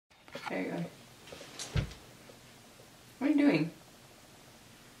There you go. What are you doing?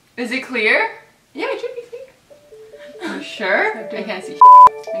 Is it clear? Yeah, it should be clear. You sure? I can't see.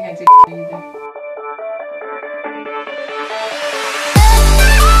 I can't see either.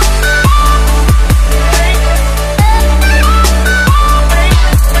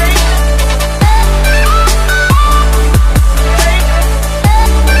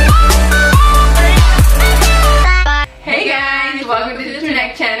 Hey guys, welcome to the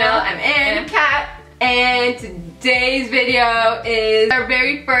TWINNECT channel. I'm Ann. And I'm Kat. And today's video is our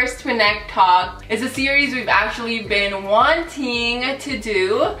very first TWINNECT talk. It's a series we've actually been wanting to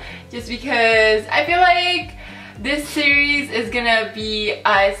do just because I feel like this series is gonna be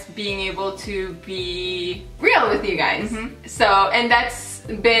us being able to be real with you guys. So, and that's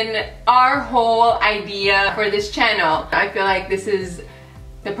been our whole idea for this channel. I feel like this is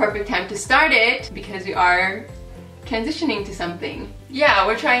the perfect time to start it because we are transitioning to something. Yeah,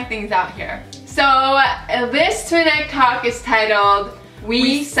 we're trying things out here. So this TWINNECT talk is titled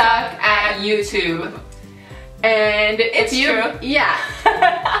 "We Suck at YouTube," and It's true. Yeah,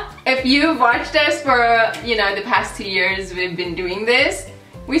 if you've watched us for the past 2 years, we've been doing this.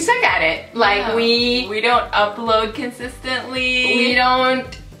 We suck at it. Like Yeah. we don't upload consistently. we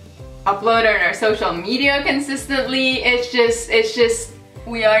don't upload on our social media consistently. It's just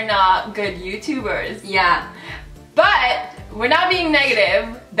We are not good YouTubers. yeah. But we're not being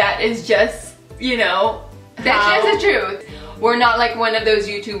negative. That is just, That's just the truth. We're not like one of those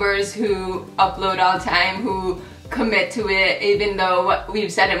YouTubers who upload all the time, who commit to it, even though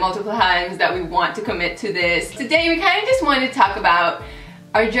we've said it multiple times that we want to commit to this. Today we kind of just want to talk about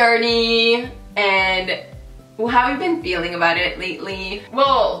our journey and how we've been feeling about it lately.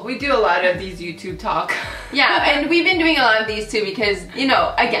 Well, we do a lot of these YouTube talk. Yeah, and we've been doing a lot of these too because,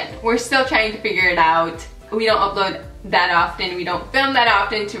 again, we're still trying to figure it out. We don't upload that often, we don't film that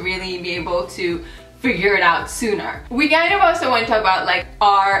often to really be able to figure it out sooner. We kind of also want to talk about like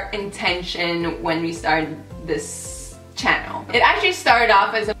our intention when we started this channel. It actually started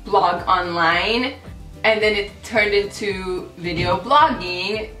off as a blog online and then it turned into video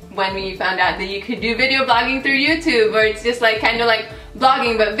blogging when we found out that you could do video blogging through YouTube, where it's just like kind of like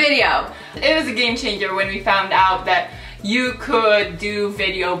blogging but video. It was a game changer when we found out that you could do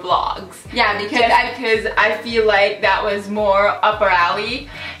video blogs. Yeah, because I feel like that was more up our alley,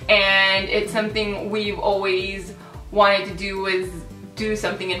 and it's something we've always wanted to do, was do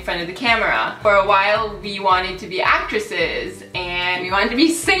something in front of the camera. For a while we wanted to be actresses and we wanted to be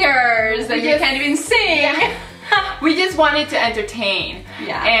singers and we can't even sing. Yeah. We just wanted to entertain.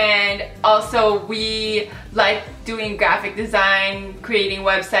 Yeah. And also we like doing graphic design, creating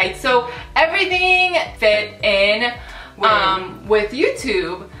websites, so everything fit in with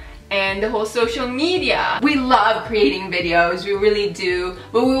YouTube and the whole social media. We love creating videos, we really do,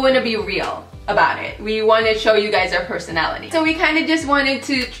 but we want to be real about it. We want to show you guys our personality. So we kind of just wanted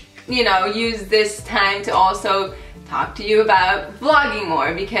to, use this time to also talk to you about vlogging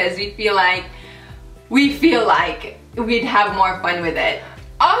more because we feel like we'd have more fun with it.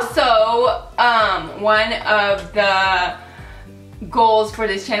 Also, one of the goals for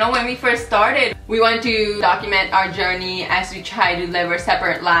this channel when we first started, we want to document our journey as we try to live our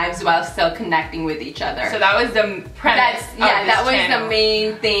separate lives while still connecting with each other. so that was the premise of this that was channel. the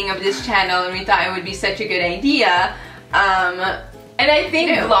main thing of this channel, and we thought it would be such a good idea. And I think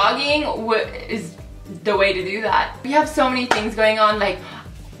vlogging is the way to do that. We have so many things going on, like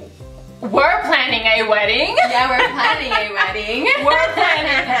we're planning a wedding. Yeah, we're planning a wedding. We're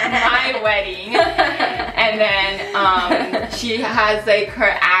planning my wedding. And then she has like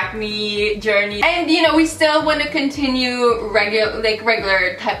her acne journey. And we still want to continue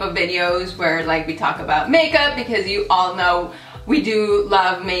regular type of videos where like we talk about makeup, because you all know we do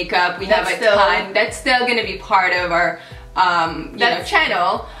love makeup. We have a ton. That's still gonna be part of our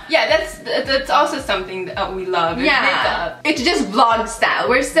channel. Yeah, that's also something that we love, is makeup. It's just vlog style.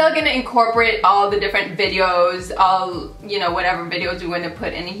 We're still gonna incorporate all the different videos, all whatever videos we want to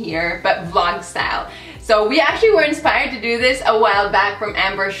put in here, but vlog style. So we actually were inspired to do this a while back from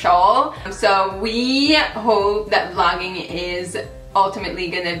Amber Shawl. So we hope that vlogging is ultimately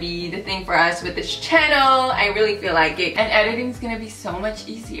gonna be the thing for us with this channel. I really feel like it. And editing's gonna be so much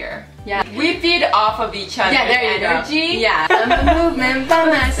easier. Yeah. We feed off of each other's energy. Yeah. I'm a movement by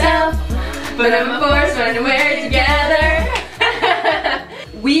myself, but I'm a force when we're together.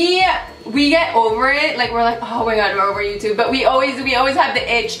 we get over it, like we're like, oh my god, we're over YouTube, but we always have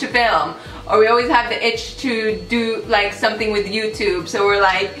the itch to film, or we always have the itch to do like something with YouTube. So we're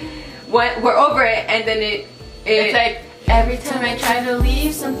like, we're over it, and then it's like, every time I try to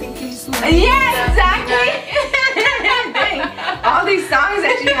leave, something keeps moving. Yes, exactly. All these songs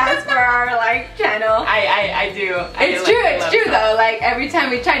that she has for I do. It's true though. Like every time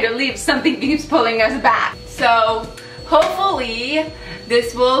we try to leave, something keeps pulling us back. So hopefully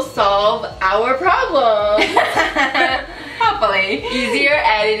this will solve our problem. Hopefully. Easier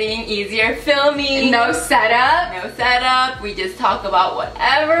editing, easier filming. No setup. No setup. We just talk about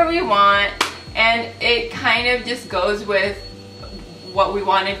whatever we want, and it kind of just goes with what we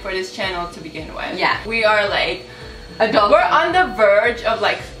wanted for this channel to begin with. Yeah. We are like Adults. we're on the verge of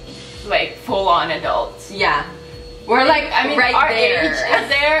like full-on adults. Yeah. We're like, I mean, right our there. age is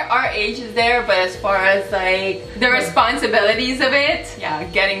there, our age is there, but as far as like The responsibilities of it. yeah,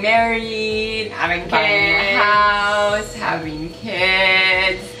 getting married, Having buying a kids. house, having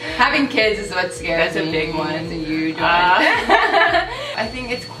kids. Having kids is what scares That's me. a big one. That's a huge one. I think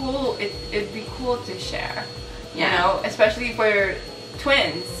it's cool. It'd be cool to share. Yeah. You know, especially for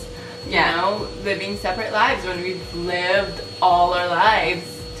twins. Yeah. You know, living separate lives when we've lived all our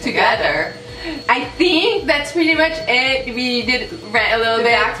lives Together. I think that's pretty much it. We did rant a little The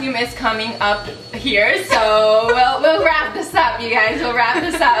bit. vacuum is coming up here, so So we'll wrap this up, you guys. We'll wrap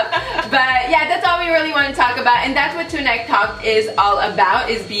this up. But yeah, that's all we really want to talk about, and that's what TWINNECT Talk is all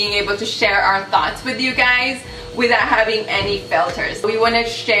about, is being able to share our thoughts with you guys without having any filters. We want to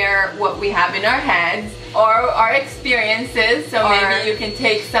share what we have in our heads. or our experiences, so Or- maybe you can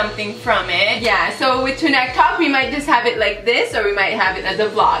take something from it. Yeah, so with TWINNECT Talk, we might just have it like this, or we might have it as a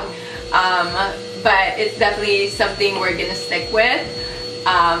vlog. But it's definitely something we're gonna stick with.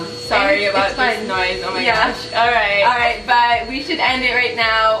 Sorry and about it's this fun. noise. Oh my Yeah. gosh. Alright. Alright, but we should end it right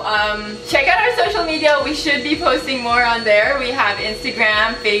now. Check out our social media. We should be posting more on there. We have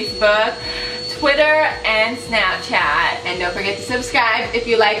Instagram, Facebook, Twitter, and Snapchat. And don't forget to subscribe if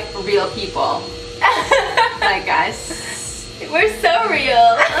you like real people. Like us. We're so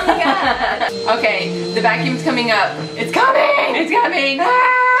real. Oh my god. Okay, the vacuum's coming up. It's coming! It's coming!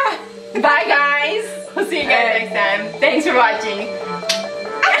 Ah! Bye guys! We'll see you guys next time. Thanks for watching.